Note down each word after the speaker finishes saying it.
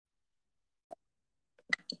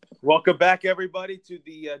Welcome back, everybody, to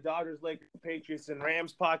the Dodgers, Lakers, Patriots, and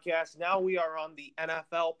Rams podcast. Now we are on the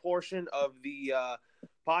NFL portion of the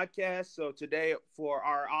podcast. So today, for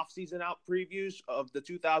our offseason out previews of the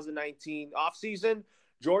 2019 offseason,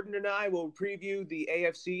 Jordan and I will preview the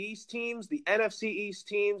AFC East teams, the NFC East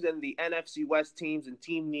teams, and the NFC West teams and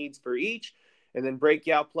team needs for each, and then break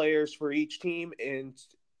out players for each team in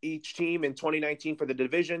 2019 for the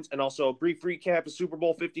divisions, and also a brief recap of Super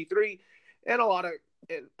Bowl 53 and a lot of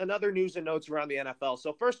and other news and notes around the NFL.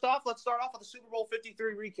 So first off, let's start off with the Super Bowl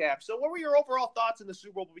 53 recap. So what were your overall thoughts in the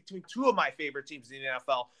Super Bowl between two of my favorite teams in the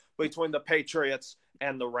NFL, between the Patriots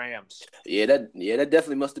and the Rams? Yeah, that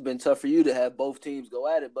definitely must have been tough for you to have both teams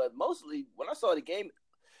go at it. But mostly, when I saw the game,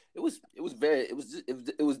 it was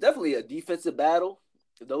definitely a defensive battle.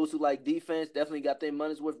 Those who like defense definitely got their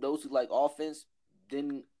money's worth. Those who like offense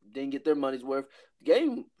didn't get their money's worth. The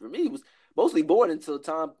game for me was mostly boring until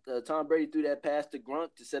Tom Brady threw that pass to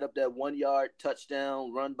Grunt to set up that 1-yard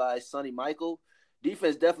touchdown run by Sonny Michael.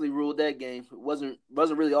 Defense definitely ruled that game. It wasn't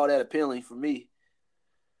really all that appealing for me.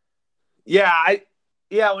 Yeah,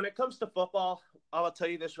 when it comes to football, I'll tell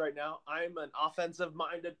you this right now. I'm an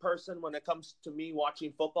offensive-minded person when it comes to me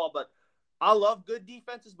watching football, but I love good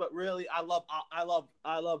defenses, but really I love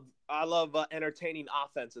entertaining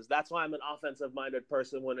offenses. That's why I'm an offensive-minded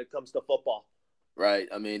person when it comes to football. Right.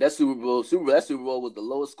 I mean, that Super Bowl was the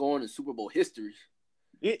lowest scoring in Super Bowl history.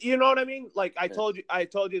 You know what I mean? Like I told you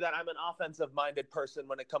that I'm an offensive-minded person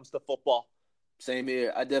when it comes to football. Same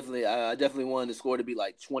here. I definitely wanted the score to be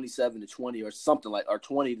like 27-20 or something like, or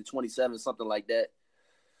 20-27, something like that.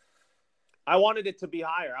 I wanted it to be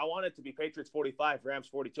higher. I wanted it to be Patriots 45, Rams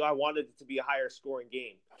 42. I wanted it to be a higher scoring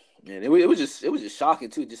game. And it was just shocking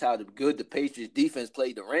too, just how good the Patriots defense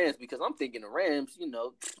played the Rams. Because I'm thinking the Rams,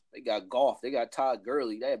 they got Goff, they got Todd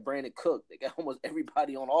Gurley, they had Brandon Cook, they got almost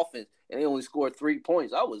everybody on offense, and they only scored 3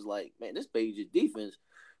 points. I was like, man, this Patriots defense,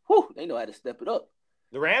 they know how to step it up.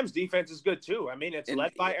 The Rams defense is good too. I mean, it's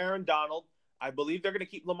led by Aaron Donald. I believe they're going to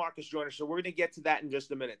keep LaMarcus Joyner, so we're going to get to that in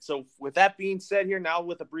just a minute. So with that being said here now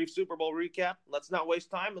with a brief Super Bowl recap, let's not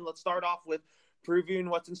waste time, and let's start off with previewing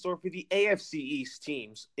what's in store for the AFC East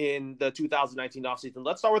teams in the 2019 offseason.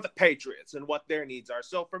 Let's start with the Patriots and what their needs are.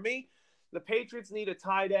 So for me, the Patriots need a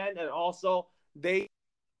tight end, and also those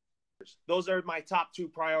are my top 2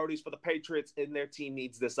 priorities for the Patriots in their team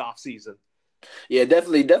needs this offseason. Yeah,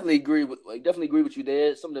 definitely agree with you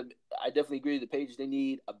there. I definitely agree with the Patriots. They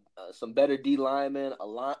need some better D linemen,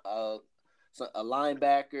 a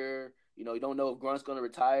linebacker. You don't know if Grunt's going to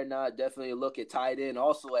retire or not. Definitely look at tight end,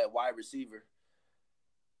 also at wide receiver.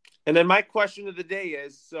 And then my question of the day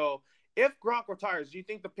is: so if Gronk retires, do you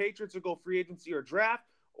think the Patriots will go free agency or draft,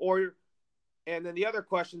 And then the other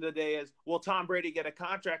question of the day is: will Tom Brady get a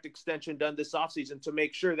contract extension done this offseason to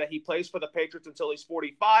make sure that he plays for the Patriots until he's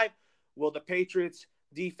 45? Will the Patriots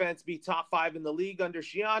defense be top 5 in the league under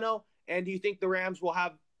Schiano? And do you think the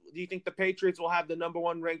Patriots will have the number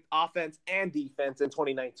 1 ranked offense and defense in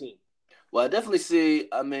 2019? Well, I definitely see.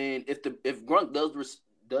 I mean, if Grunt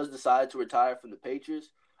does decide to retire from the Patriots,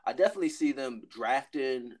 I definitely see them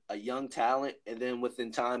drafting a young talent and then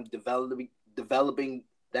within time developing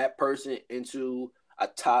that person into a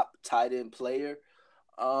top tight end player.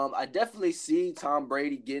 I definitely see Tom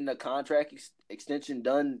Brady getting a contract extension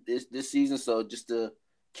done this season. So just to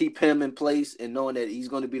keep him in place and knowing that he's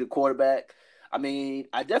going to be the quarterback. I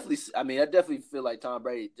definitely feel like Tom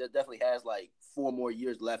Brady definitely has like 4 more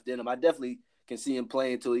years left in him. I definitely can see him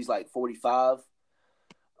playing until he's like 45.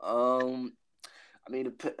 What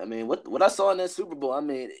I saw in that Super Bowl, I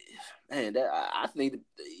think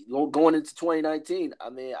going into 2019,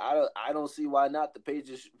 I don't see why not. The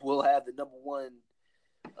Patriots will have the number 1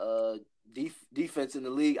 defense in the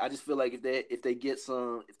league. I just feel like if they get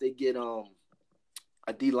a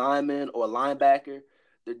D lineman or a linebacker,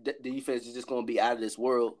 the defense is just going to be out of this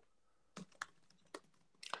world.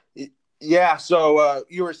 Yeah. So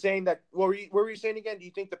you were saying that. What were you saying again? Do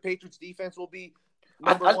you think the Patriots defense will be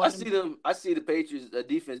number 1? I see the Patriots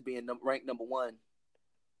defense being ranked number 1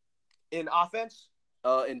 in offense.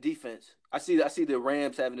 In defense, I see the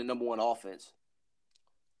Rams having the number 1 offense.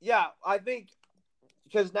 Yeah, I think.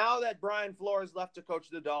 Because now that Brian Flores left to coach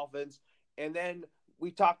the Dolphins, and then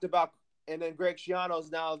we talked about, and then Greg Schiano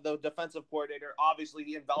is now the defensive coordinator. Obviously,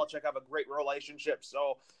 he and Belichick have a great relationship.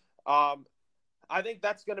 So I think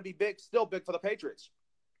that's going to be still big for the Patriots.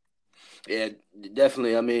 Yeah,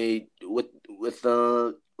 definitely. I mean, with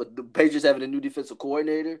the Patriots having a new defensive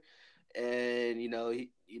coordinator, and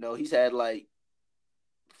he's had like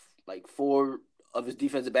 4 of his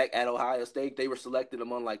defensive back at Ohio State. They were selected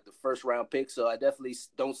among like the first round pick. So I definitely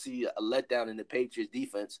don't see a letdown in the Patriots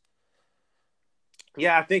defense.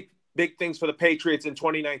 Yeah, I think big things for the Patriots in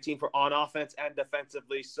 2019 for on offense and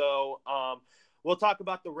defensively. So we'll talk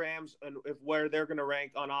about the Rams and where they're going to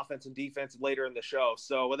rank on offense and defense later in the show.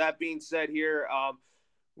 So with that being said here,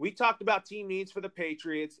 we talked about team needs for the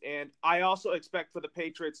Patriots, and I also expect for the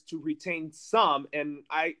Patriots to retain some, and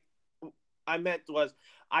I meant was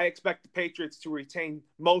I expect the Patriots to retain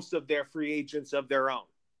most of their free agents of their own.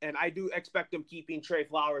 And I do expect them keeping Trey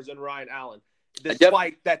Flowers and Ryan Allen.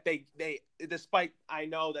 Despite that despite I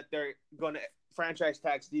know that they're going to franchise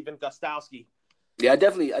tag Steven Gostkowski. Yeah, I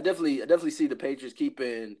definitely see the Patriots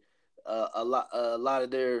keeping a lot of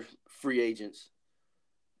their free agents.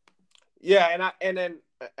 Yeah, and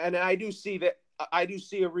I do see that. I do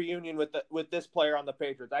see a reunion with this player on the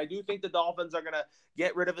Patriots. I do think the Dolphins are going to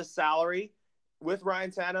get rid of his salary with Ryan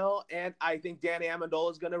Tannehill, and I think Danny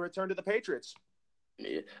Amendola is going to return to the Patriots.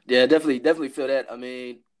 Yeah, definitely feel that. I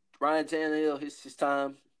mean, Ryan Tannehill, his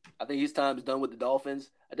time. I think his time is done with the Dolphins.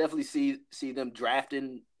 I definitely see them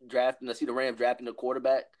drafting. I see the Rams drafting a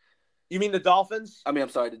quarterback. You mean the Dolphins? I mean, I'm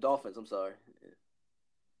sorry, the Dolphins. I'm sorry.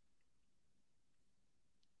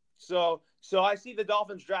 So I see the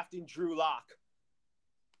Dolphins drafting Drew Lock.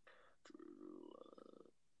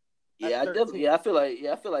 Yeah, I feel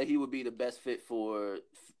like he would be the best fit for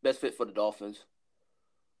the Dolphins.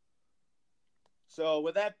 So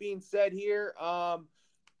with that being said here, now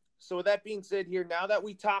that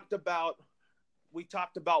we talked about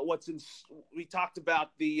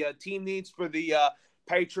the team needs for the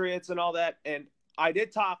Patriots and all that, and I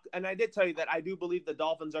did tell you that I do believe the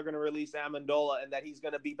Dolphins are going to release Amendola and that he's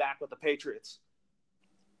going to be back with the Patriots.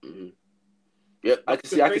 Mm-hmm. Yep, I can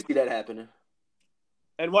see that happening.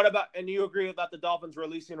 And you agree about the Dolphins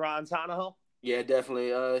releasing Ryan Tannehill? Yeah,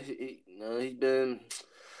 definitely. He's been.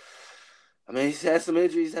 I mean, he's had some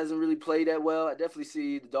injuries, hasn't really played that well. I definitely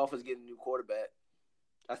see the Dolphins getting a new quarterback.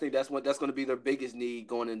 I think that's going to be their biggest need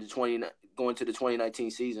going to the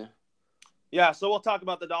 2019 season. Yeah, so we'll talk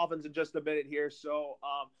about the Dolphins in just a minute here. So,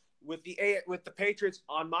 with the Patriots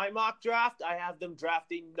on my mock draft, I have them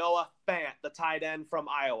drafting Noah Fant, the tight end from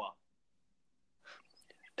Iowa.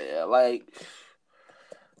 Yeah, I like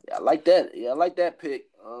that. Yeah, I like that pick.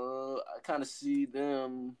 I kind of see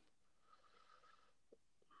them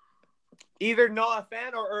either Noah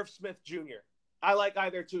Fant or Irv Smith Jr. I like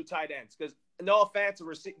either two tight ends because Noah Fant's a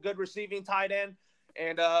good receiving tight end,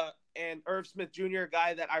 and Irv Smith Jr. a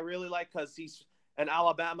guy that I really like because he's an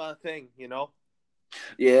Alabama thing, you know.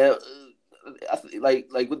 Yeah, like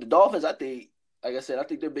with the Dolphins, I think, like I said, I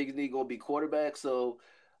think their biggest need going to be quarterback. So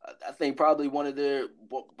I think probably one of the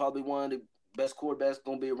best quarterbacks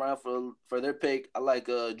going to be around for their pick. I like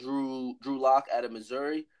Drew Lock out of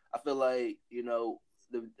Missouri. I feel like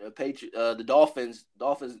the Dolphins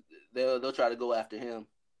they'll try to go after him.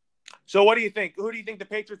 So what do you think? Who do you think the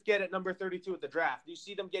Patriots get at number 32 at the draft? Do you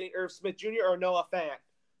see them getting Irv Smith Jr. or Noah Fant?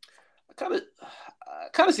 I kind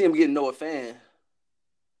of see him getting Noah Fant.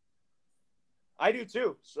 I do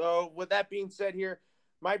too. So with that being said here,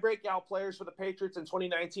 my breakout players for the Patriots in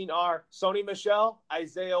 2019 are Sony Michel,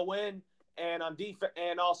 Isaiah Wynn, and on defense,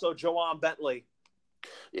 and also Jawan Bentley.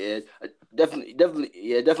 Yeah, definitely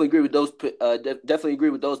agree with those. Definitely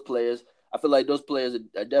agree with those players. I feel like those players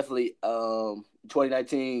are definitely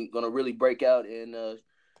 2019 going to really break out and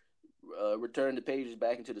return the Patriots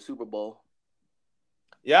back into the Super Bowl.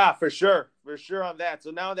 Yeah, for sure on that.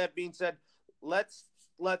 So now that being said, let's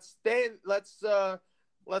go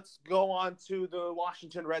on to the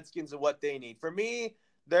Washington Redskins and what they need. For me,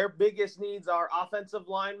 their biggest needs are offensive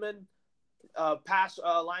linemen,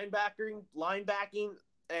 linebacking,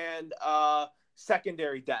 and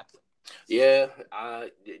secondary depth. Yeah,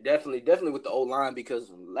 definitely with the O-line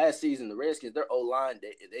because last season the Redskins, their O-line,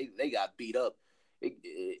 they got beat up.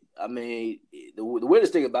 I mean, the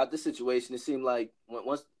weirdest thing about this situation, it seemed like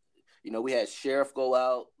once we had Sheriff go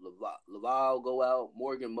out, Laval go out,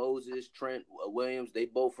 Morgan Moses, Trent Williams, they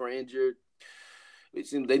both were injured. It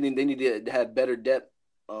seemed they needed to have better depth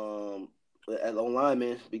as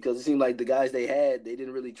O-linemen because it seemed like the guys they had, they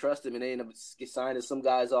didn't really trust them, and they ended up signing some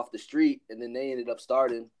guys off the street, and then they ended up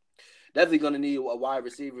starting. Definitely going to need a wide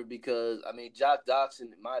receiver because, I mean, Josh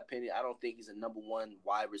Doxson, in my opinion, I don't think he's a number one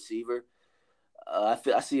wide receiver. I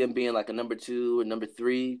see him being like a number 2 or number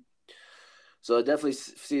 3. So I definitely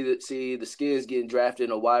see the Skins getting drafted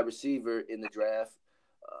in a wide receiver in the draft.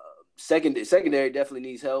 Secondary definitely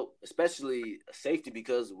needs help, especially safety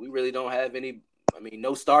because we really don't have any. I mean,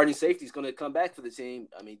 no starting safety is going to come back for the team.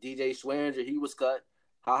 I mean, DJ Swearinger, he was cut.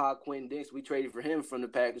 Quentin Dinks, we traded for him from the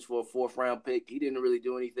Packers for a 4th-round pick. He didn't really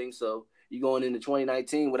do anything. So you're going into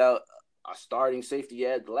 2019 without a starting safety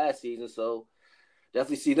yet the last season. So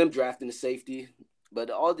definitely see them drafting the safety. But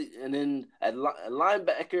and then at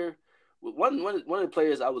linebacker, one of the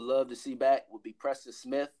players I would love to see back would be Preston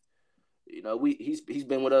Smith. You know, he's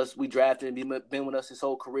been with us. We drafted him. He's been with us his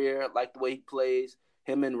whole career. I like the way he plays.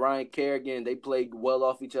 Him and Ryan Kerrigan, they played well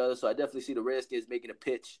off each other. So I definitely see the Redskins making a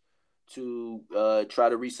pitch to try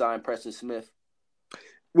to re-sign Preston Smith.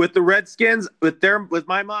 With the Redskins, with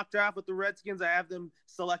my mock draft with the Redskins, I have them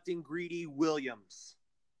selecting Greedy Williams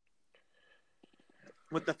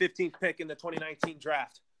with the 15th pick in the 2019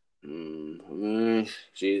 draft.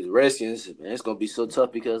 Jeez, Redskins, man, it's gonna be so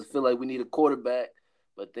tough because I feel like we need a quarterback.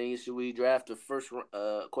 But then should we draft a first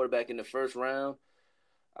quarterback in the first round?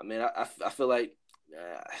 I mean, I feel like,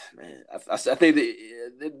 man, I think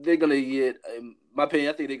they're gonna get. In my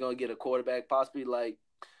opinion, I think they're gonna get a quarterback, possibly like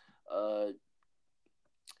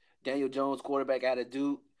Daniel Jones, quarterback out of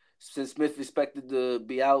Duke. Since Smith expected to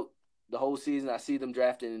be out the whole season, I see them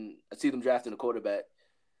drafting a quarterback.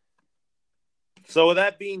 So with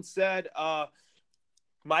that being said,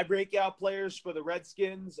 my breakout players for the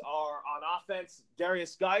Redskins are on offense,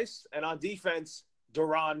 Darius Geis, and on defense,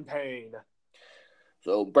 Daron Payne.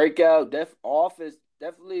 So breakout, offense,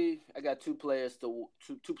 definitely. I got two players to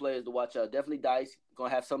watch out. Definitely Dice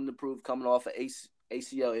gonna have something to prove coming off an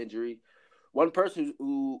ACL injury. One person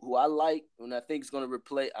who I like and I think is gonna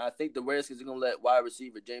replace. I think the Redskins are gonna let wide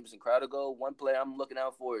receiver Jamison Crowder go. One player I'm looking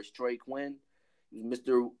out for is Trey Quinn.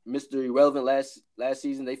 Mr. Irrelevant last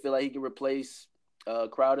season. They feel like he can replace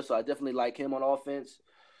Crowder, so I definitely like him on offense.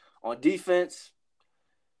 On defense,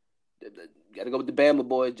 got to go with the Bama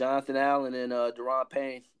boys, Jonathan Allen and Daron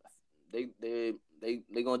Payne. They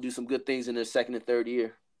gonna do some good things in their second and third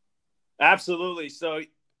year. Absolutely. So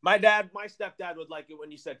my stepdad would like it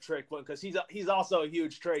when you said Trey Quinn because he's also a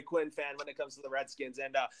huge Trey Quinn fan when it comes to the Redskins.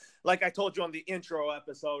 And like I told you on the intro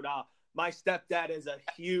episode, my stepdad is a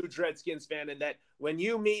huge Redskins fan, and that when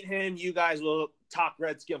you meet him, you guys will talk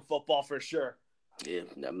Redskin football for sure. Yeah,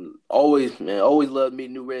 always love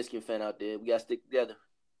meeting new Redskin fan out there. We got to stick together.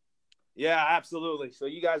 Yeah, absolutely. So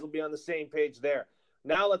you guys will be on the same page there.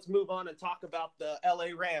 Now let's move on and talk about the LA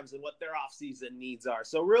Rams and what their offseason needs are.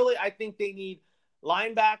 So really, I think they need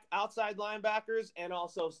outside linebackers and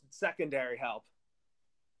also secondary help.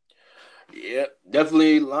 Yeah,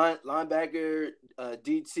 definitely linebacker,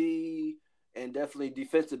 DT, and definitely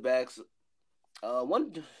defensive backs.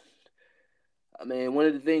 One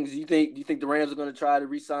of the things do you think the Rams are going to try to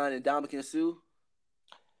re-sign Ndamukong Suh?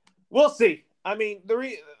 We'll see. I mean,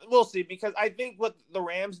 we'll see because I think what the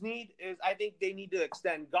Rams need is I think they need to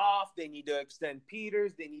extend Goff, they need to extend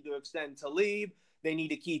Peters, they need to extend Talib, they need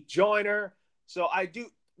to keep Joyner. So I do,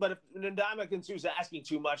 but if Ndamukong Suh is asking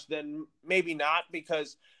too much, then maybe not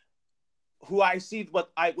because who I see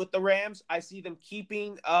with the Rams, I see them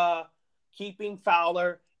keeping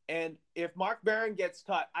Fowler. And if Mark Barron gets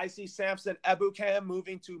cut, I see Samson Ebukam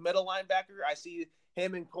moving to middle linebacker. I see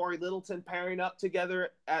him and Corey Littleton pairing up together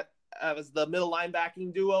as the middle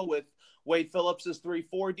linebacking duo with Wade Phillips'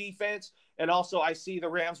 3-4 defense. And also I see the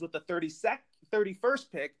Rams with the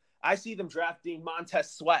 31st pick. I see them drafting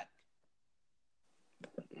Montez Sweat.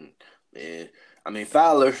 Man, I mean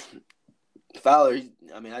Fowler.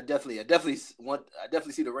 I mean, I definitely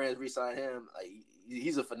see the Rams re-sign him. Like,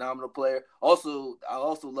 he's a phenomenal player. Also, I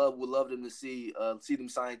would love them to see them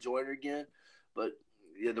sign Joyner again. But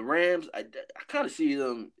yeah, the Rams, I kind of see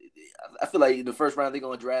them. I feel like in the first round they're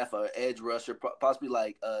gonna draft an edge rusher, possibly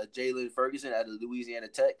like Jalen Ferguson out of Louisiana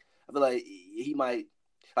Tech. I feel like he might,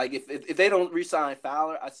 like if they don't re-sign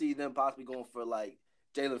Fowler, I see them possibly going for like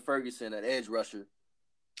Jalen Ferguson, an edge rusher.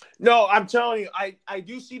 No, I'm telling you, I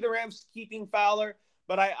do see the Rams keeping Fowler,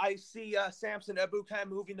 but I see Samson Ebukam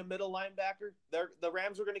moving to middle linebacker. The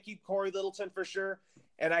Rams are going to keep Corey Littleton for sure,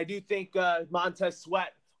 and I do think Montez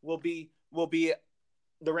Sweat will be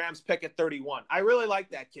the Rams pick at 31. I really like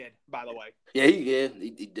that kid, by the way. Yeah,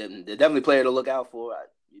 he definitely a player to look out for.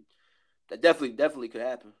 That definitely could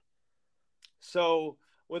happen. So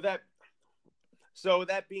with that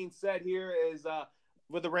being said, here is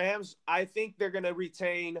with the Rams, I think they're going to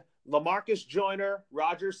retain LaMarcus Joyner,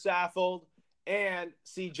 Roger Saffold, and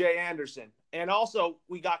C.J. Anderson. And also,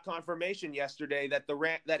 we got confirmation yesterday that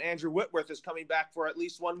that Andrew Whitworth is coming back for at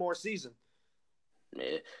least one more season.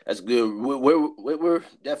 Yeah, that's good. We're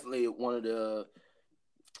definitely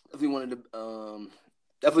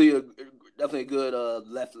definitely a good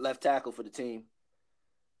left tackle for the team.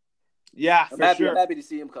 Yeah, I'm happy to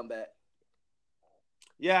see him come back.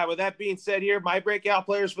 Yeah, with that being said here, my breakout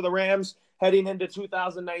players for the Rams heading into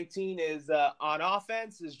 2019 is on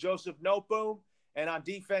offense is Joseph Noteboom, and on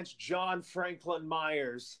defense, John Franklin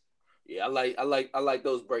Myers. Yeah, I like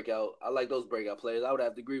those breakout. I like those breakout players. I would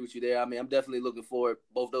have to agree with you there. I mean, I'm definitely looking forward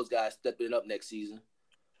both those guys stepping up next season.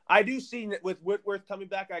 I do see that with Whitworth coming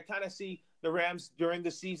back, I kind of see the Rams during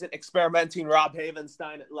the season experimenting Rob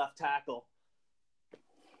Havenstein at left tackle.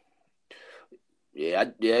 Yeah,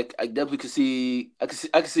 I definitely could see. I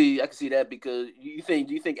could see that because do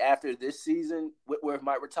you think after this season Whitworth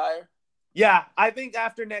might retire? Yeah, I think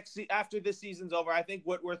after this season's over, I think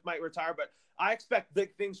Whitworth might retire, but I expect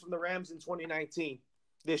big things from the Rams in 2019,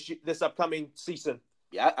 this upcoming season.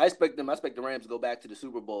 Yeah, I expect them. I expect the Rams to go back to the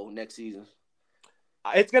Super Bowl next season.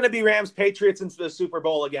 It's going to be Rams Patriots into the Super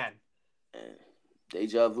Bowl again.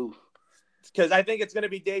 Deja vu. Because I think it's going to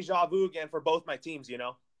be deja vu again for both my teams.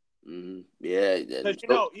 Mm-hmm. Yeah. Because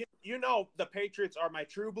the Patriots are my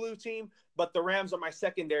true blue team, but the Rams are my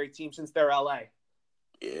secondary team since they're LA.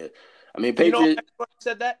 Yeah, I mean Patriots. You know when I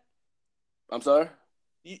said that? I'm sorry.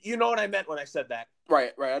 You know what I meant when I said that.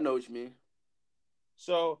 Right. I know what you mean.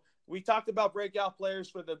 So we talked about breakout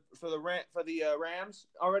players for the Rams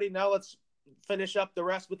already. Now let's finish up the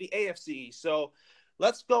rest with the AFC. So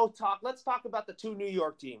let's talk about the two New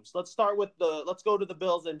York teams. Let's go to the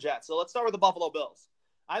Bills and Jets. So let's start with the Buffalo Bills.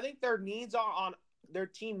 I think their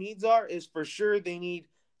team needs is for sure they need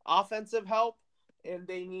offensive help, and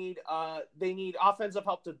they need offensive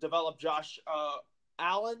help to develop Josh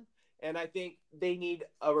Allen, and I think they need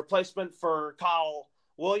a replacement for Kyle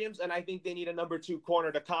Williams, and I think they need a number 2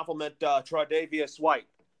 corner to complement Tre'Davious White.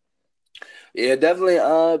 Yeah, definitely.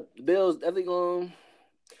 The Bills definitely gonna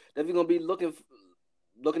be looking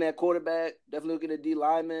at quarterback. Definitely looking at D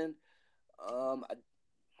lineman.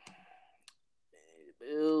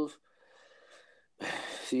 Bills.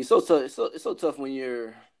 See, it's so tough. It's so tough when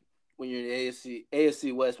you're in the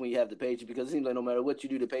AFC West when you have the Patriots because it seems like no matter what you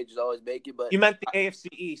do, the Patriots always make it. But you meant the AFC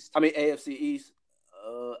East. I mean AFC East.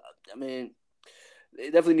 I mean they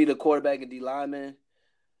definitely need a quarterback and D lineman.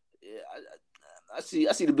 Yeah, I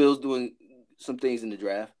see the Bills doing some things in the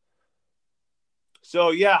draft.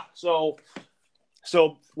 So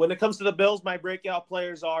when it comes to the Bills, my breakout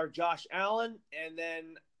players are Josh Allen and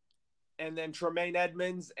then Tremaine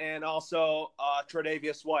Edmonds and also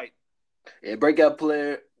Tre'Davious White. Yeah, breakout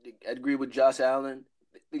player. I agree with Josh Allen.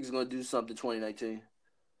 I think he's going to do something 2019.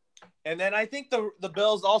 And then I think the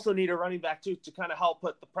Bills also need a running back too to kind of help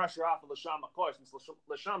put the pressure off of LaShawn McCoy since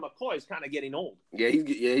LaShawn McCoy is kind of getting old. Yeah,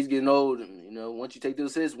 he's getting old. And, once you take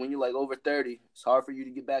those hits, when you're like over 30, it's hard for you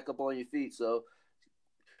to get back up on your feet. So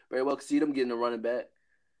very well could see them getting a running back.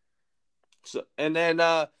 So and then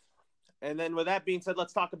with that being said,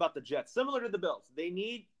 let's talk about the Jets. Similar to the Bills,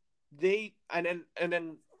 and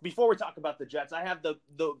then before we talk about the Jets, I have the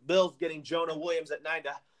Bills getting Jonah Williams at 9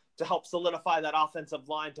 to help solidify that offensive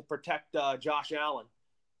line to protect Josh Allen.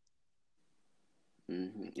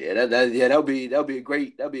 Mm-hmm. Yeah, that'll be a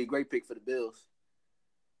great pick for the Bills.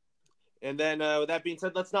 And then with that being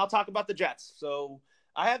said, let's now talk about the Jets. So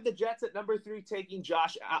I have the Jets at number 3 taking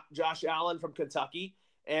Josh Allen from Kentucky,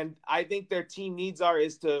 and I think their team needs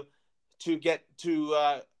is to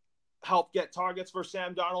help get targets for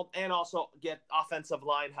Sam Darnold and also get offensive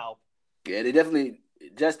line help. Yeah,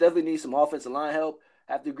 Jets definitely need some offensive line help.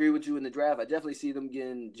 I have to agree with you in the draft. I definitely see them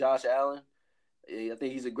getting Josh Allen. I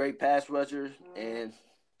think he's a great pass rusher, and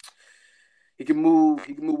he can move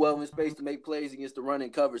well in space to make plays against the run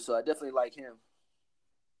and cover. So I definitely like him.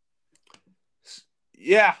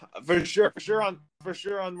 Yeah, for sure on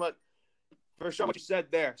what you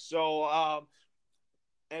said there. So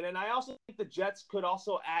and then I also think the Jets could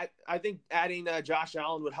also add. I think adding Josh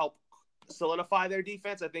Allen would help solidify their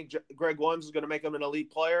defense. I think Greg Williams is going to make him an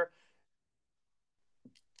elite player.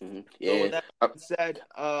 Mm-hmm. Yeah.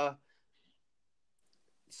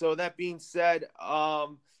 So with that being said,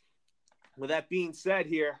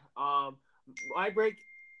 here,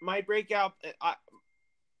 my breakout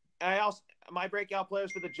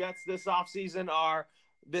players for the Jets this offseason are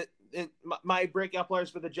my breakout players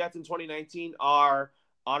for the Jets in 2019 are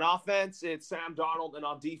on offense, it's Sam Darnold, and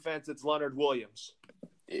on defense, it's Leonard Williams.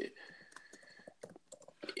 Yeah,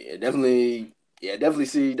 definitely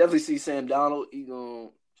see Sam Darnold.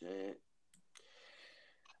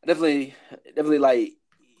 Definitely like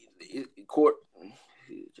court.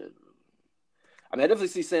 I definitely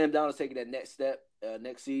see Sam Darnold taking that next step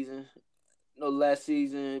next season. Last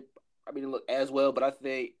season I didn't look as well, but I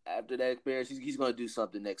think after that experience, he's going to do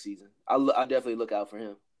something next season. I definitely look out for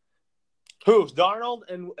him. Who's Darnold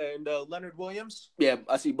and Leonard Williams? Yeah,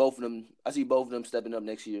 I see both of them stepping up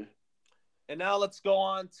next year. And now let's go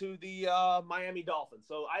on to the Miami Dolphins.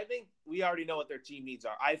 So I think we already know what their team needs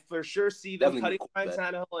are. I for sure see them cutting Ryan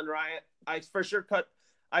Tannehill and Ryan. I for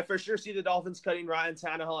sure see the Dolphins cutting Ryan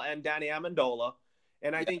Tannehill and Danny Amendola.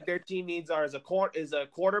 And I think their team needs are is a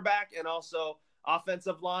quarterback and also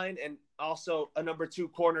offensive line and also a number 2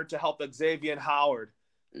 corner to help Xavier Howard.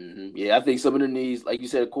 Mm-hmm. Yeah, I think some of the needs, like you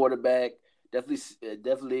said, a quarterback,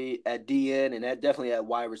 definitely at DN and definitely at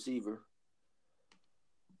wide receiver.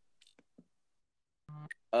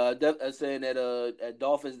 Saying that at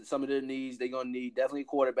Dolphins, some of their needs they're gonna need definitely a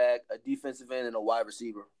quarterback, a defensive end, and a wide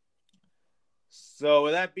receiver. So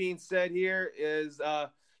with that being said, here is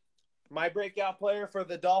my breakout player for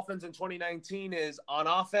the Dolphins in 2019 is on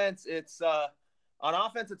offense. It's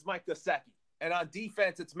Mike Gesicki, and on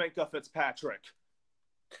defense it's Minkah Fitzpatrick.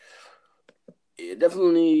 Yeah,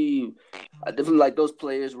 definitely. I definitely like those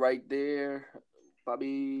players right there.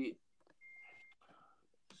 Probably.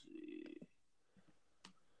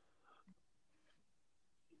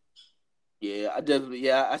 Yeah,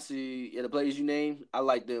 I see the players you named. I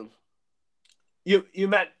like them. You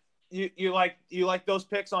like those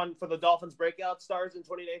picks for the Dolphins breakout stars in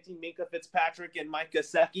 2019, Minkah Fitzpatrick and Mike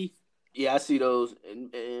Gesicki? Yeah, I see those, and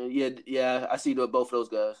I see both of those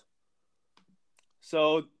guys.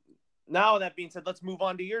 So now that being said, let's move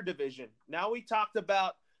on to your division. Now we talked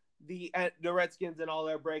about the Redskins and all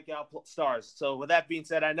their breakout stars. So with that being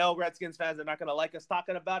said, I know Redskins fans are not going to like us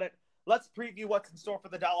talking about it. Let's preview what's in store for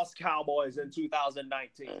the Dallas Cowboys in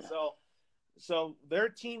 2019. So their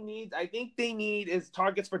team needs, I think they need is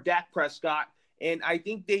targets for Dak Prescott, and I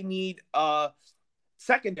think they need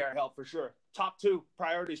secondary help for sure. Top 2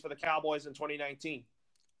 priorities for the Cowboys in 2019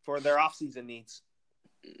 for their offseason needs.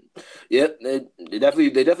 Yep, they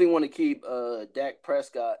definitely want to keep Dak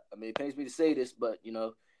Prescott. I mean, it pains me to say this, but he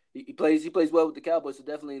plays well with the Cowboys, so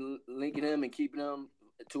definitely linking him and keeping him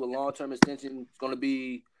to a long-term extension is going to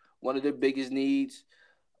be one of their biggest needs.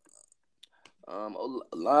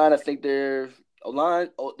 O-line, I think their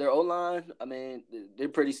O-line, I mean, they're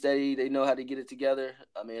pretty steady. They know how to get it together.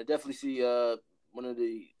 I mean, I definitely see one of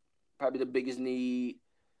probably the biggest need.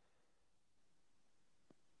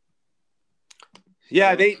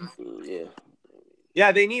 Yeah, they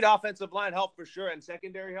need offensive line help for sure and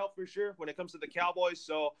secondary help for sure when it comes to the Cowboys.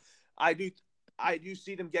 So I do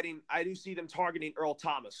see them targeting Earl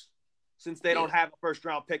Thomas since they don't have a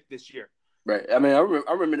first-round pick this year. Right. I mean, I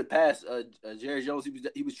remember in the past, Jerry Jones.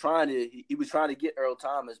 He was trying to get Earl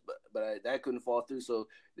Thomas, but that couldn't fall through. So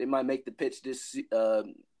they might make the pitch this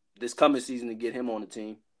coming season to get him on the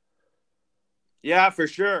team. Yeah, for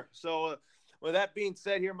sure. So with that being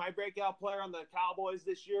said, here my breakout player on the Cowboys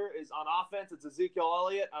this year is on offense. It's Ezekiel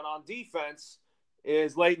Elliott, and on defense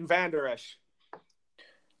is Leighton Vander Esch.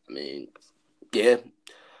 I mean, yeah,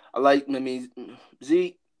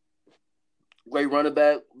 Zeke. Great running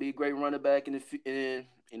back, be a great running back in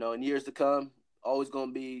years to come. Always going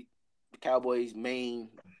to be the Cowboys' main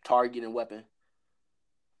target and weapon.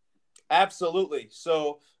 Absolutely.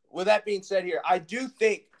 So with that being said, here I do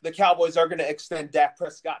think the Cowboys are going to extend Dak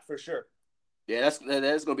Prescott for sure. Yeah, that's going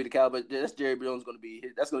to be the Cowboys. That's Jerry Jones going to be.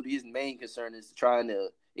 That's going to be his main concern is trying to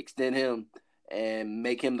extend him and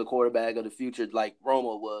make him the quarterback of the future, like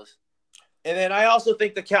Romo was. And then I also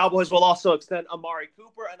think the Cowboys will also extend Amari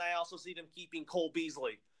Cooper, and I also see them keeping Cole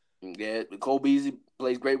Beasley. Yeah, Cole Beasley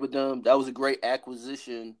plays great with them. That was a great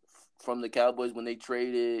acquisition from the Cowboys when they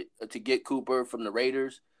traded to get Cooper from the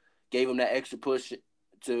Raiders. Gave him that extra push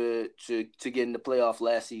to get in the playoff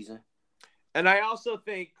last season. And I also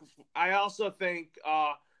think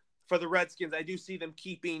for the Redskins, I do see them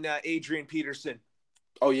keeping Adrian Peterson.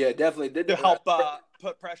 Oh yeah, definitely to help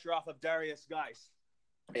put pressure off of Darius Geis.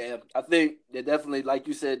 Yeah, I think they're definitely, like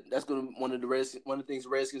you said, that's going to one of the things the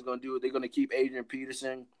Redskins going to do. They're going to keep Adrian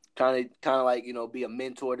Peterson, kind of like be a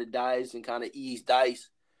mentor to Dice and kind of ease Dice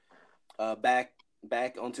back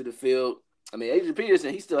onto the field. I mean, Adrian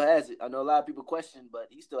Peterson, he still has it. I know a lot of people question, but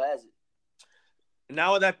he still has it.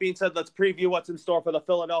 Now, with that being said, let's preview what's in store for the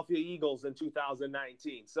Philadelphia Eagles in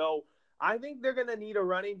 2019. So I think they're going to need a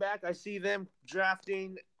running back. I see them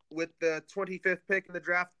drafting with the 25th pick in the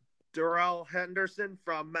draft, Darrell Henderson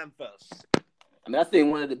from Memphis. I mean, I think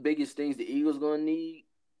one of the biggest things the Eagles going to need,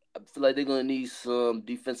 I feel like they're going to need some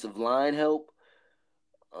defensive line help.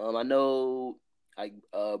 I know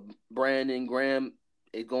Brandon Graham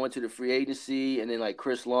is going to the free agency, and then like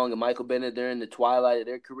Chris Long and Michael Bennett, they're in the twilight of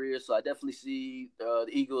their career. So I definitely see the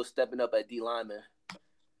Eagles stepping up at D lineman.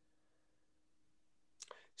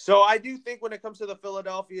 So I do think when it comes to the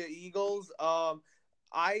Philadelphia Eagles,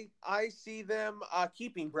 I see them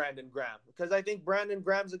keeping Brandon Graham because I think Brandon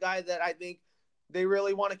Graham's a guy that I think they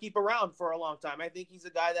really want to keep around for a long time. I think he's a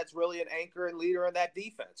guy that's really an anchor and leader in that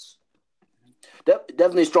defense.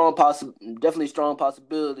 Definitely strong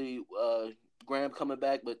possibility. Graham coming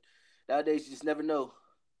back, but nowadays you just never know.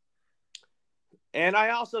 And I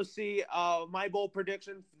also see my bold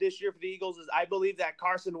prediction this year for the Eagles is I believe that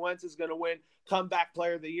Carson Wentz is going to win Comeback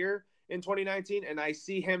Player of the Year in 2019, and I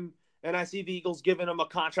see the Eagles giving him a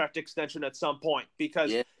contract extension at some point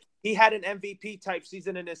because he had an MVP type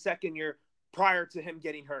season in his second year prior to him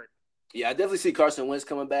getting hurt. Yeah, I definitely see Carson Wentz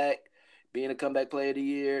coming back, being a Comeback Player of the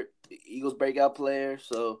Year, Eagles breakout player.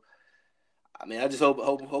 So, I mean, I just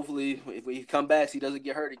hopefully if he come back, he doesn't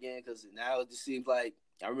get hurt again because now it just seems like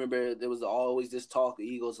I remember there was always this talk of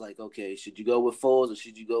Eagles like, okay, should you go with Foles or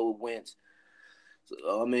should you go with Wentz?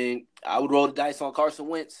 So, I mean, I would roll the dice on Carson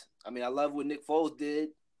Wentz. I mean, I love what Nick Foles did,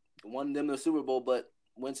 won them the Super Bowl, but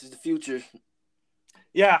Wentz is the future.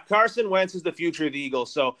 Yeah, Carson Wentz is the future of the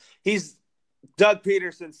Eagles. So Doug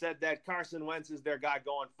Peterson said that Carson Wentz is their guy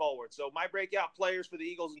going forward. So my breakout players for the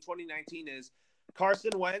Eagles in 2019 is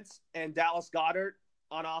Carson Wentz and Dallas Goedert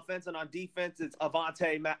on offense, and on defense it's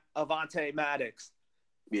Avonte Maddox.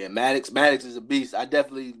 Yeah, Maddox is a beast. I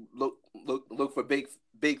definitely look for big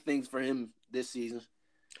things for him this season.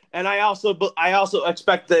 And I also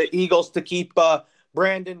expect the Eagles to keep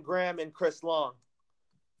Brandon Graham and Chris Long.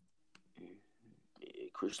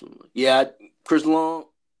 Yeah, Chris Long.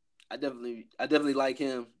 I definitely like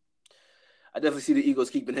him. I definitely see the Eagles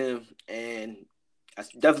keeping him, and I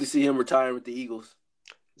definitely see him retiring with the Eagles.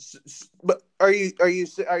 But are you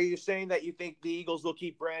saying that you think the Eagles will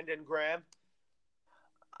keep Brandon Graham?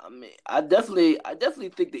 I mean, I definitely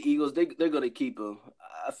think the Eagles they're gonna keep him.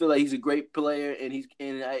 I feel like he's a great player,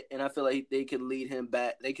 and I feel like they can lead him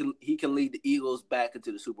back. He can lead the Eagles back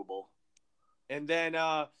into the Super Bowl. And then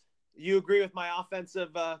you agree with my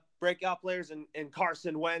offensive breakout players in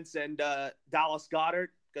Carson Wentz and Dallas Goedert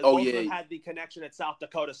because both of them had the connection at South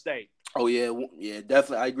Dakota State. Oh yeah,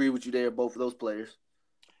 definitely. I agree with you there. Both of those players.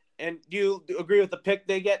 And do you agree with the pick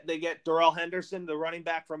they get? They get Darrell Henderson, the running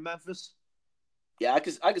back from Memphis. Yeah, I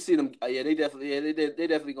could see them. They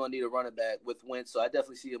definitely gonna need a running back with Wentz. So I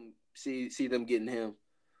definitely see them getting him.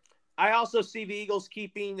 I also see the Eagles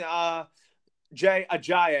keeping Jay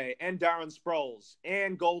Ajayi and Darren Sproles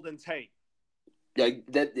and Golden Tate. Yeah,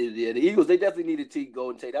 the Eagles they definitely needed to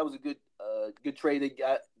Golden Tate. That was a good trade they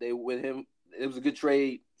got. They with him. It was a good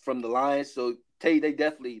trade from the Lions. So Tate they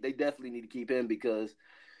definitely need to keep him because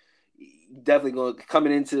definitely going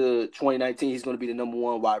coming into 2019 he's going to be the number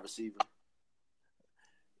one wide receiver.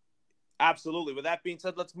 Absolutely. With that being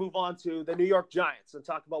said, let's move on to the New York Giants and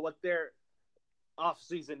talk about what their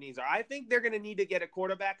offseason needs are. I think they're going to need to get a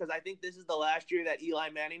quarterback because I think this is the last year that Eli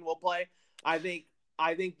Manning will play. I think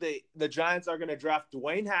the Giants are going to draft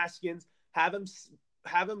Dwayne Haskins, have him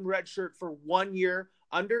redshirt for 1 year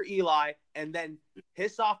under Eli, and then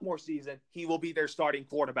his sophomore season, he will be their starting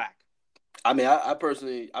quarterback. I mean, I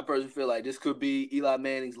personally feel like this could be Eli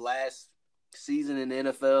Manning's last season in the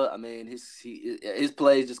NFL. I mean, his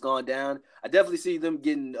play has just gone down. I definitely see them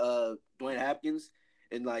getting Dwayne Hopkins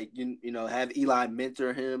and have Eli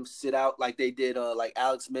mentor him, sit out like they did like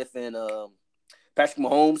Alex Smith and Patrick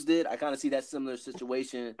Mahomes did. I kind of see that similar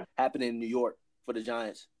situation happening in New York for the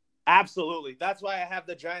Giants. Absolutely. That's why I have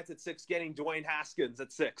the Giants at 6 getting Dwayne Haskins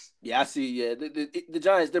at 6. Yeah, I see. Yeah, the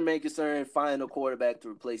Giants, their main concern finding a quarterback to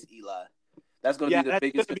replace Eli. That's going to be the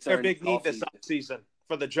biggest concern. Their big need this offseason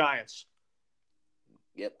for the Giants.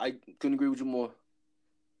 Yep, I couldn't agree with you more.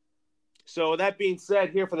 So that being said,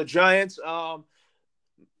 here for the Giants, I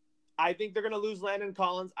think they're going to lose Landon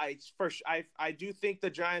Collins. I do think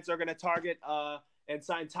the Giants are going to target and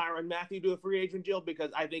sign Tyrann Mathieu to a free agent deal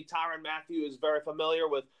because I think Tyrann Mathieu is very familiar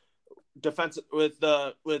with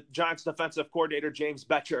Giants defensive coordinator James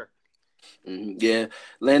Bettcher. Yeah,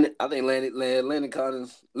 Landon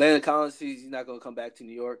Collins, he's not going to come back to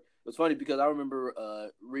New York. It's funny because I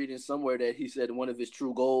remember reading somewhere that he said one of his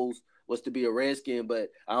true goals was to be a Redskin,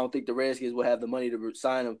 but I don't think the Redskins will have the money to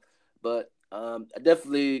sign him. But I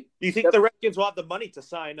definitely. Do you think the Redskins will have the money to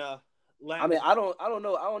sign Landon? I mean, I don't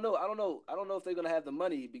know if they're gonna have the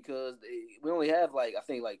money because we only have I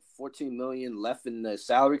think 14 million left in the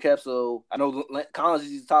salary cap. So I know Collins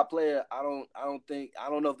is the top player. I don't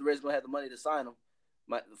know if the Redskins will have the money to sign him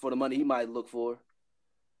for the money he might look for.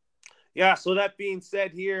 Yeah, so that being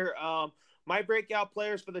said here, my breakout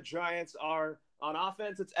players for the Giants are on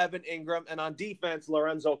offense, it's Evan Ingram, and on defense,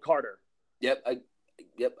 Lorenzo Carter. I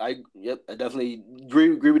definitely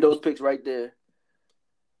agree with those picks right there.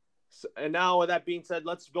 So, and now with that being said,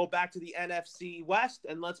 let's go back to the NFC West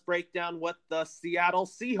and let's break down what the Seattle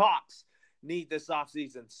Seahawks need this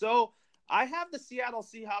offseason. So I have the Seattle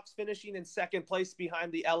Seahawks finishing in second place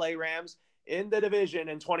behind the LA Rams in the division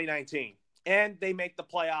in 2019. And they make the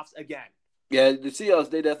playoffs again. Yeah, the Seahawks,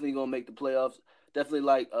 they definitely going to make the playoffs. Definitely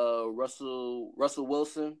like Russell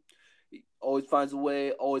Wilson. He always finds a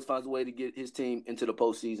way to get his team into the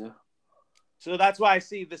postseason. So that's why I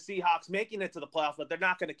see the Seahawks making it to the playoffs, but they're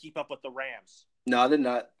not going to keep up with the Rams. No, they're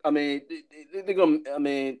not. I mean, they're going to – I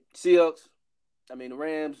mean, Seahawks – I mean, the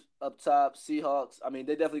Rams up top, Seahawks. I mean,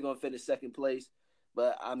 they're definitely going to finish second place.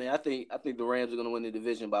 But, I mean, I think the Rams are going to win the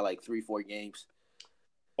division by like 3-4 games.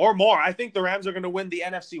 Or more. I think the Rams are going to win the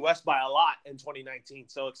NFC West by a lot in 2019.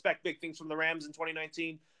 So expect big things from the Rams in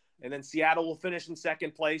 2019. And then Seattle will finish in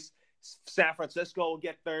second place. San Francisco will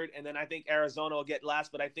get third. And then I think Arizona will get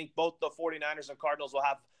last. But I think both the 49ers and Cardinals will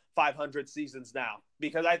have 500 seasons now.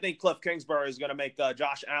 Because I think Cliff Kingsbury is going to make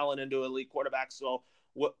Josh Allen into elite quarterback. So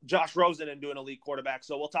Josh Rosen into an elite quarterback.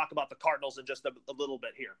 So we'll talk about the Cardinals in just a little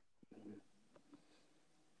bit here.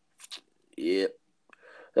 Yep.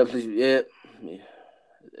 Yep. Yeah.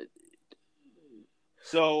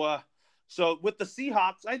 So with the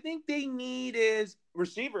Seahawks, I think they need is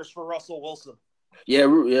receivers for Russell Wilson. Yeah.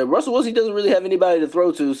 Russell Wilson doesn't really have anybody to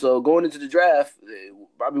throw to. So going into the draft,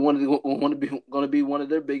 probably going to be one of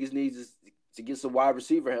their biggest needs is to get some wide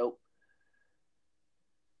receiver help.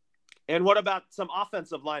 And what about some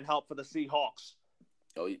offensive line help for the Seahawks?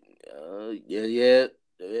 Oh, yeah.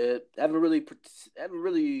 Haven't really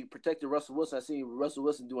protected Russell Wilson. I've seen Russell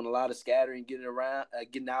Wilson doing a lot of scattering, getting around,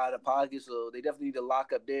 getting out of the pocket. So they definitely need to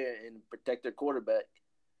lock up there and protect their quarterback.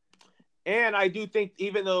 And I do think,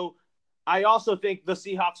 I also think the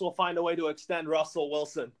Seahawks will find a way to extend Russell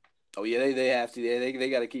Wilson. Oh yeah, they have to. They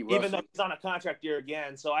got to keep Russell. Even though he's on a contract year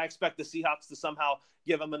again, so I expect the Seahawks to somehow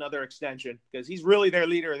give him another extension because he's really their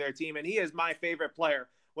leader of their team, and he is my favorite player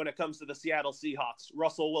when it comes to the Seattle Seahawks,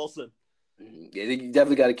 Russell Wilson. Yeah, they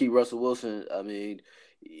definitely got to keep Russell Wilson. I mean,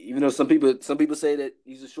 even though some people say that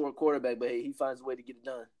he's a short quarterback, but hey, he finds a way to get it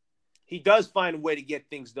done. He does find a way to get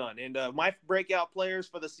things done. And my breakout players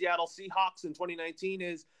for the Seattle Seahawks in 2019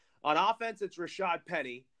 is on offense, it's Rashad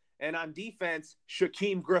Penny. And on defense,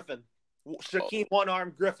 Shaquem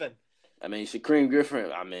one-armed Griffin. I mean, Shaquem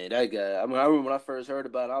Griffin, I mean, that guy. I remember when I first heard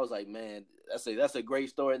about it, I was like, man, that's a great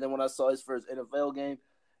story. And then when I saw his first NFL game,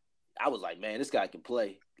 I was like, man, this guy can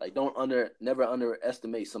play. Like, never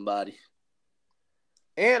underestimate somebody.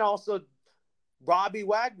 And also, Bobby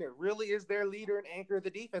Wagner really is their leader and anchor of the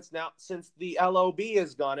defense now since the LOB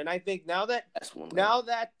is gone. And I think now that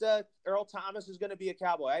Earl Thomas is going to be a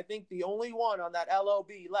Cowboy, I think the only one on that LOB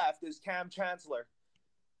left is Cam Chancellor.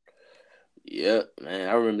 Yeah, man,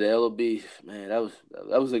 I remember the LOB. Man,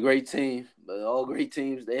 that was a great team. But all great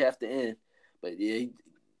teams, they have to end. But yeah,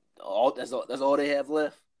 that's all they have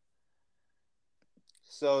left.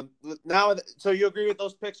 So you agree with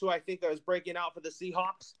those picks who I think is breaking out for the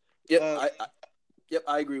Seahawks? Yep,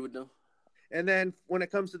 I agree with them. And then when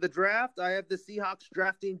it comes to the draft, I have the Seahawks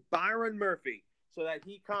drafting Byron Murphy so that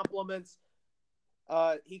he complements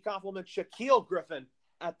Shaquille Griffin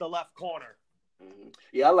at the left corner. Mm-hmm.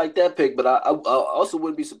 Yeah, I like that pick, but I also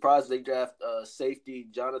wouldn't be surprised if they draft safety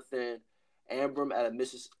Jonathan Abram at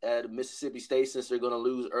Mississippi State since they're going to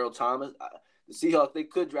lose Earl Thomas. The Seahawks, they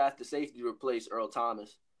could draft a safety to replace Earl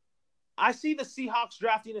Thomas. I see the Seahawks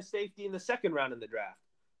drafting a safety in the second round in the draft.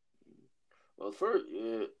 Well,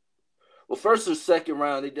 first or second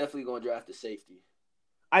round, they definitely going to draft a safety.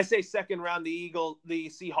 I say second round, the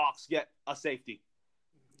Seahawks get a safety.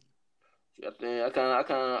 I think I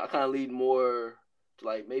kind of lead more to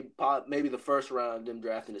like maybe the first round them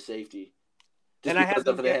drafting a safety. Just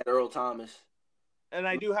because they had Earl Thomas. And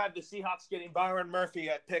I do have the Seahawks getting Byron Murphy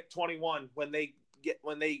at pick 21 when they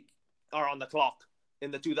are on the clock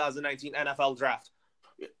in the 2019 NFL draft.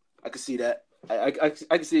 Yeah, I can see that. I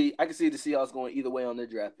can see the Seahawks going either way on their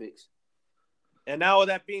draft picks. And now with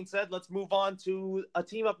that being said, let's move on to a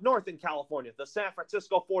team up north in California, the San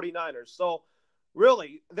Francisco 49ers. So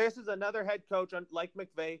really, this is another head coach like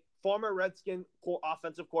McVay, former Redskin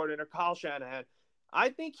offensive coordinator Kyle Shanahan. I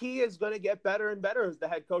think he is going to get better and better as the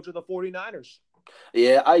head coach of the 49ers.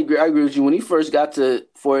 Yeah, I agree with you. When he first got to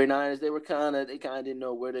 49ers, they kind of didn't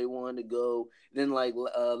know where they wanted to go. Then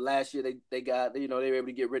last year they were able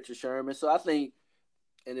to get Richard Sherman. So I think,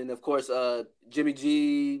 and then of course Jimmy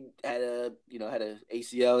G had a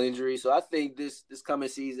ACL injury. So I think this coming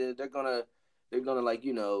season they're gonna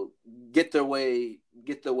get their way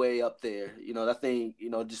up there. I think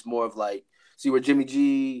just more of like see where Jimmy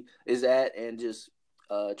G is at and just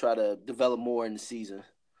try to develop more in the season.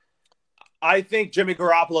 I think Jimmy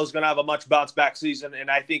Garoppolo is going to have a much bounce-back season, and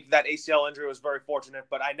I think that ACL injury was very fortunate.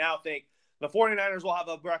 But I now think the 49ers will have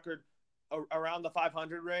a record around the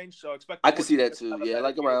 500 range, so expect. I can see that too. Yeah,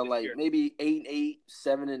 like around maybe 8-8,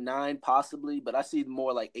 7-9 possibly, but I see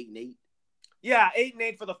more like 8-8. Yeah,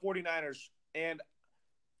 8-8 for the 49ers. And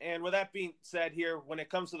with that being said here, when it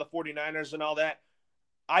comes to the 49ers and all that,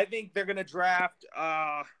 I think they're going to draft.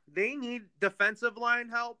 They need defensive line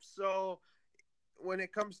help. So when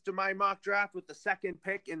it comes to my mock draft with the second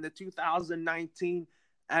pick in the 2019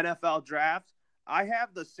 NFL draft, I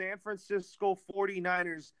have the San Francisco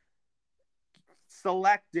 49ers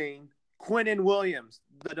selecting Quinnen Williams,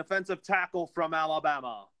 the defensive tackle from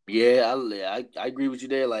Alabama. Yeah, I agree with you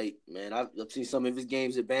there. Like, man, I've seen some of his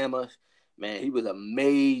games at Bama. Man, he was a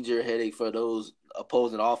major headache for those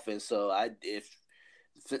opposing offense. So if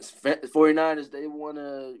 49ers, they want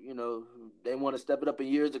to step it up in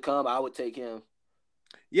years to come, I would take him.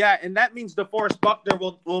 Yeah, and that means DeForest Buckner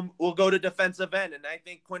will go to defensive end, and I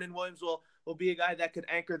think Quinnen Williams will be a guy that could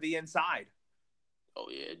anchor the inside. Oh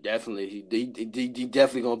yeah, definitely. He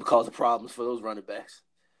definitely gonna cause the problems for those running backs.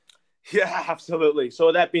 Yeah, absolutely. So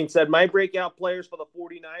with that being said, my breakout players for the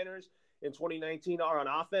 49ers in 2019 are on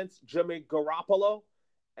offense, Jimmy Garoppolo,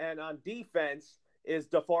 and on defense is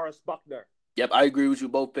DeForest Buckner. Yep, I agree with you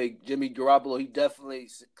both. Pick Jimmy Garoppolo. He definitely,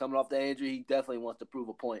 coming off that injury, he definitely wants to prove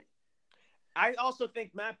a point. I also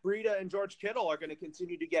think Matt Breida and George Kittle are going to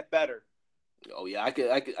continue to get better. Oh yeah, I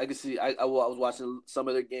could see. I was watching some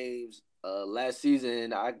of their games last season,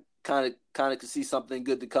 and I kind of could see something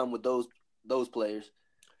good to come with those players.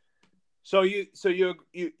 So you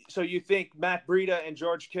think Matt Breida and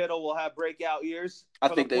George Kittle will have breakout years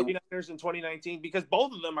for the 49ers in 2019? Because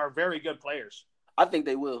both of them are very good players. I think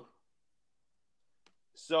they will.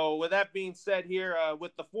 So with that being said here,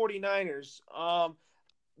 with the 49ers,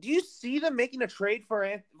 do you see them making a trade for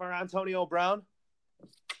Antonio Brown?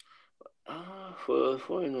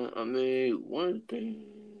 I mean, one thing.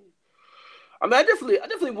 I mean, I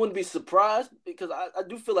definitely wouldn't be surprised because I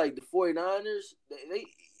do feel like the 49ers,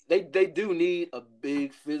 they do need a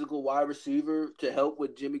big physical wide receiver to help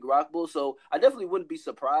with Jimmy Garoppolo. So I definitely wouldn't be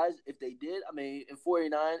surprised if they did. I mean, in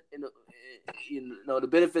 49, the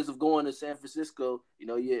benefits of going to San Francisco,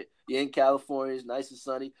 you're in California, it's nice and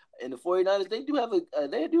sunny. And the 49ers, they do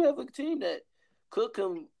have a team that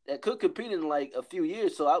could compete in like a few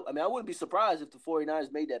years. So I wouldn't be surprised if the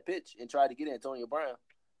 49ers made that pitch and tried to get Antonio Brown.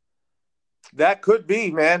 That could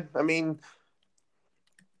be, man. I mean,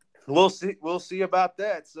 we'll see about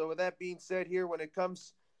that. So with that being said here,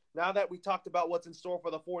 now that we talked about what's in store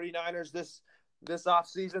for the 49ers this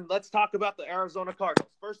offseason, let's talk about the Arizona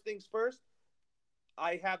Cardinals. First things first,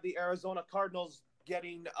 I have the Arizona Cardinals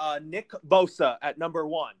getting Nick Bosa at number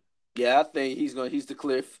 1. Yeah, I think he's the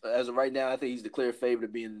clear, as of right now, I think he's the clear favorite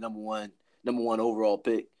of being the number one overall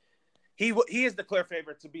pick. He is the clear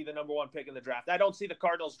favorite to be the number 1 pick in the draft. I don't see the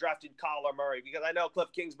Cardinals drafting Kyler Murray because I know Cliff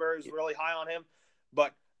Kingsbury is really high on him,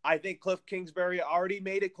 but I think Cliff Kingsbury already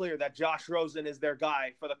made it clear that Josh Rosen is their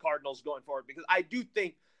guy for the Cardinals going forward because I do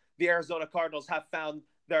think the Arizona Cardinals have found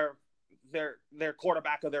their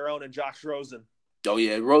quarterback of their own in Josh Rosen. Oh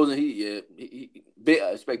yeah, Rosen. I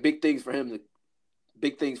expect big things for him.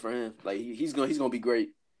 Big things for him. Like he's gonna be great.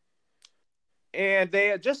 And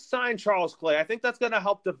they just signed Charles Clay. I think that's going to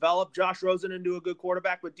help develop Josh Rosen into a good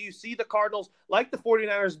quarterback. But do you see the Cardinals, like the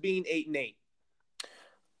 49ers, being 8-8?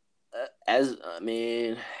 As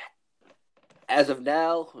of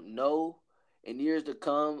now, no. In years to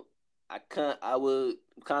come, I would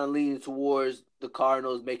kind of lean towards the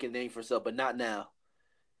Cardinals making a name for themselves, but not now.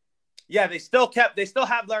 Yeah, they still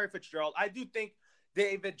have Larry Fitzgerald. I do think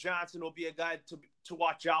David Johnson will be a guy to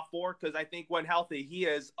watch out for because I think when healthy, he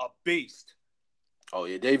is a beast. Oh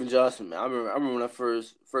yeah, David Johnson, man. I remember when I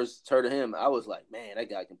first heard of him, I was like, man, that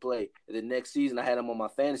guy can play. And then next season I had him on my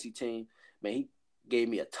fantasy team. Man, he gave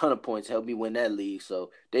me a ton of points, helped me win that league.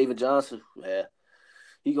 So David Johnson, yeah,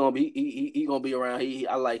 he gonna be around.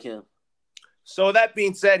 I like him. So that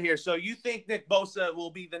being said here, so you think Nick Bosa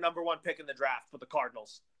will be the number 1 pick in the draft for the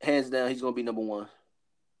Cardinals? Hands down, he's gonna be number 1.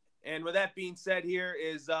 And with that being said here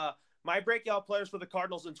is my breakout players for the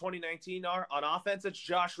Cardinals in 2019 are on offense, it's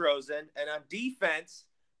Josh Rosen, and on defense,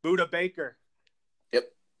 Budda Baker.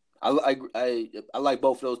 Yep, I like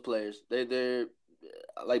both of those players. I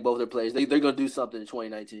like both their players. They're gonna do something in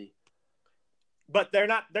 2019. But they're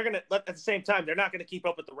not. They're gonna at the same time. They're not gonna keep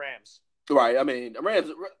up with the Rams. Right. I mean, the Rams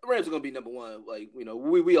are gonna be number 1. Like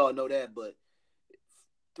we all know that. But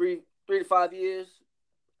 3 to 5 years,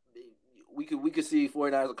 we could see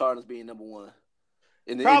 49ers and Cardinals being number 1.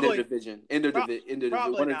 In the division. In the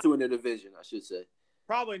 1 and 2 in the division, I should say.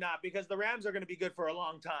 Probably not, because the Rams are going to be good for a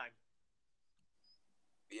long time.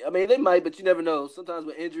 I mean, they might, but you never know. Sometimes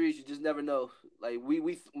with injuries, you just never know. Like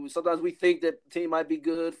sometimes we think that the team might be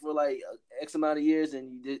good for like X amount of years,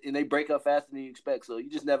 and they break up faster than you expect. So you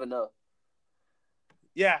just never know.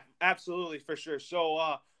 Yeah, absolutely, for sure.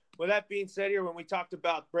 So with that being said, here when we talked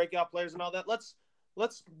about breakout players and all that, let's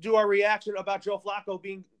do our reaction about Joe Flacco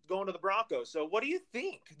going to the Broncos. So what do you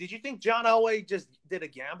think? Did you think John Elway just did a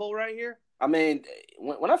gamble right here? I mean,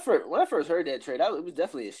 when I first heard that trade, it was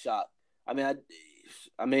definitely a shock. I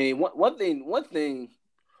mean, one thing when the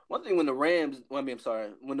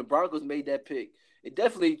when the Broncos made that pick, it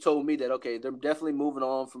definitely told me that okay, they're definitely moving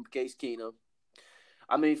on from Case Keenum.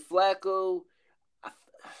 I mean, Flacco.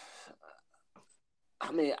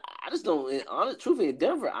 I just don't. Truthfully, in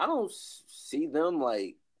Denver, I don't see them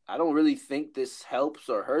like. I don't really think this helps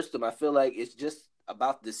or hurts them. I feel like it's just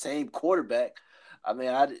about the same quarterback. I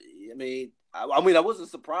wasn't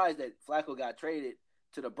surprised that Flacco got traded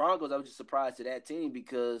to the Broncos. I was just surprised to that team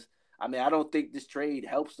because I don't think this trade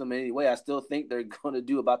helps them in any way. I still think they're going to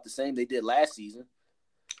do about the same they did last season.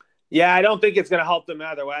 Yeah, I don't think it's going to help them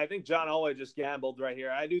either way. I think John Elway just gambled right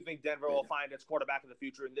here. I do think Denver will find its quarterback in the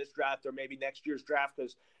future in this draft or maybe next year's draft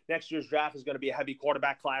because next year's draft is going to be a heavy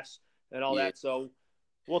quarterback class and all that. So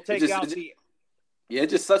we'll take it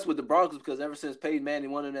just sucks with the Broncos because ever since Peyton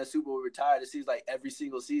Manning won in that Super Bowl retired, it seems like every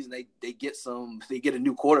single season they get a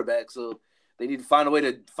new quarterback. So they need to find a way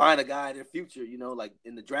to find a guy in their future, like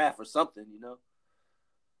in the draft or something,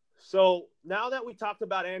 So now that we talked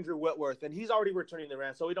about Andrew Whitworth, and he's already returning the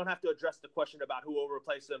Rams, so we don't have to address the question about who will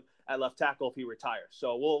replace him at left tackle if he retires.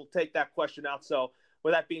 So we'll take that question out. So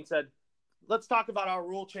with that being said, let's talk about our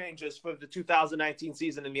rule changes for the 2019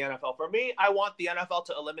 season in the NFL. For me, I want the NFL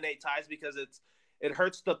to eliminate ties because it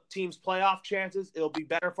hurts the team's playoff chances. It'll be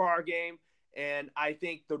better for our game. And I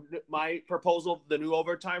think my proposal, the new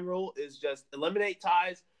overtime rule, is just eliminate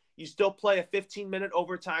ties. You still play a 15-minute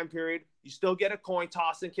overtime period. You still get a coin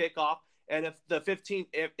toss and kickoff. And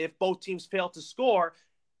if both teams fail to score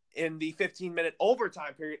in the 15-minute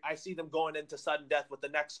overtime period, I see them going into sudden death with the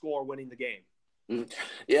next score winning the game. Mm-hmm.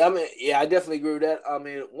 Yeah, I definitely agree with that.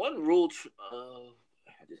 One rule. I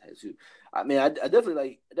just had to. I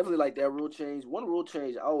definitely like that rule change. One rule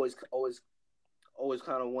change I always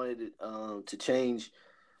kind of wanted it to change.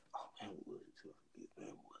 Oh man, what was it?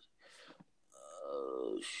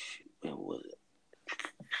 Oh shit, man, what was it?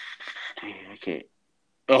 Dang, I can't.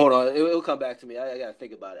 Oh, hold on, it'll come back to me. I gotta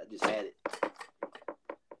think about it. I just had it.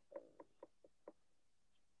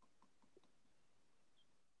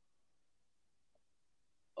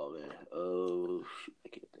 Oh man, oh shoot, I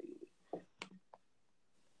can't think of it.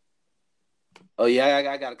 Oh yeah,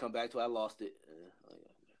 I gotta come back to it. I lost it.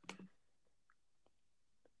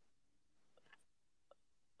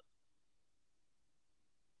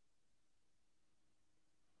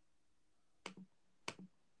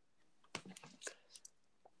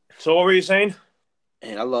 So what were you saying?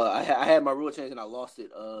 And I had my rule change and I lost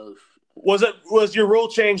it. Was your rule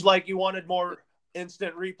change like you wanted more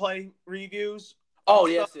instant replay reviews? Oh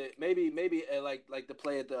yes, maybe like the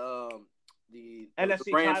play at the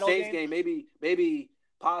NFC Rams title Saints game. Maybe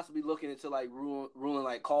possibly looking into like ruling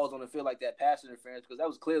like calls on the field like that pass interference because that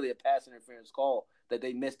was clearly a pass interference call that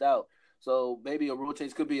they missed out. So maybe a rule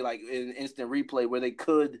change could be like an instant replay where they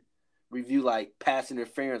could review like pass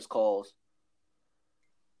interference calls.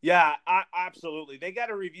 Yeah, absolutely. They got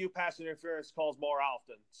to review pass interference calls more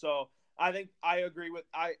often. So I think I agree with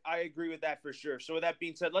that for sure. So with that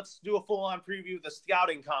being said, let's do a full-on preview of the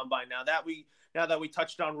scouting combine now that we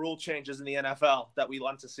touched on rule changes in the NFL that we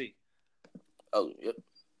want to see. Oh, yep.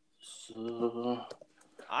 So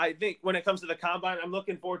I think when it comes to the combine, I'm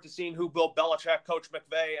looking forward to seeing who Bill Belichick, Coach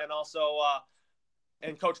McVay, and also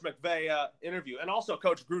Coach McVay interview, and also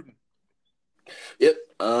Coach Gruden. Yep.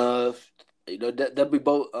 That'll be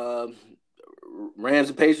both Rams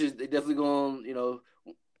and Patriots. They definitely going,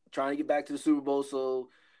 trying to get back to the Super Bowl. So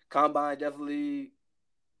combine definitely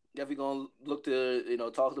going to look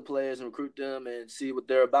to, talk to the players and recruit them and see what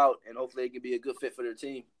they're about, and hopefully it can be a good fit for their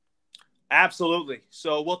team. Absolutely.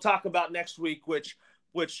 So we'll talk about next week which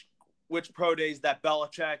pro days that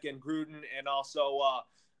Belichick and Gruden and also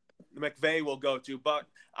McVay will go to. But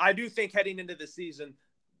I do think heading into the season,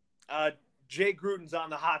 Jay Gruden's on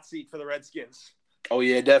the hot seat for the Redskins. Oh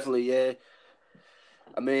yeah, definitely. Yeah.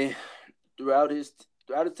 I mean, throughout his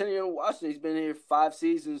tenure in Washington, he's been here 5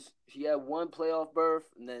 seasons. He had 1 playoff berth,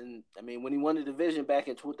 and then when he won the division back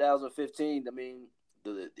in 2015,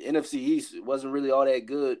 the NFC East wasn't really all that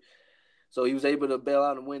good. So he was able to bail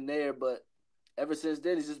out and win there, but ever since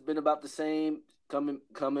then, it's just been about the same.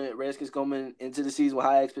 Redskins coming into the season with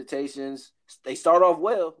high expectations. They start off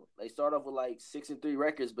well. They start off with like 6-3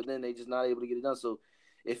 records, but then they just not able to get it done. So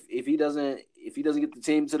if he doesn't get the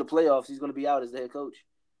team to the playoffs, he's going to be out as the head coach.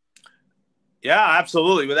 Yeah,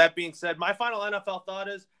 absolutely. With that being said, my final NFL thought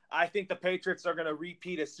is I think the Patriots are going to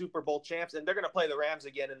repeat as Super Bowl champs, and they're going to play the Rams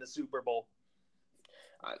again in the Super Bowl.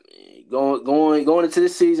 I mean, going into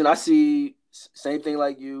this season, I see same thing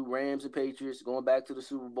like you, Rams and Patriots going back to the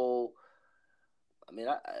Super Bowl. I mean,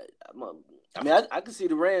 I can see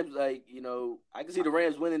the Rams I can see the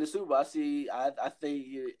Rams winning the Super Bowl. I think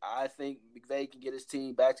McVay can get his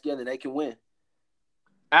team back together and they can win.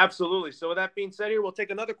 Absolutely. So with that being said here, we'll take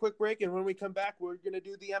another quick break, and when we come back, we're going to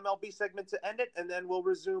do the MLB segment to end it, and then we'll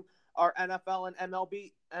resume our NFL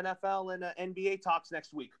and NBA talks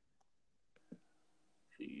next week.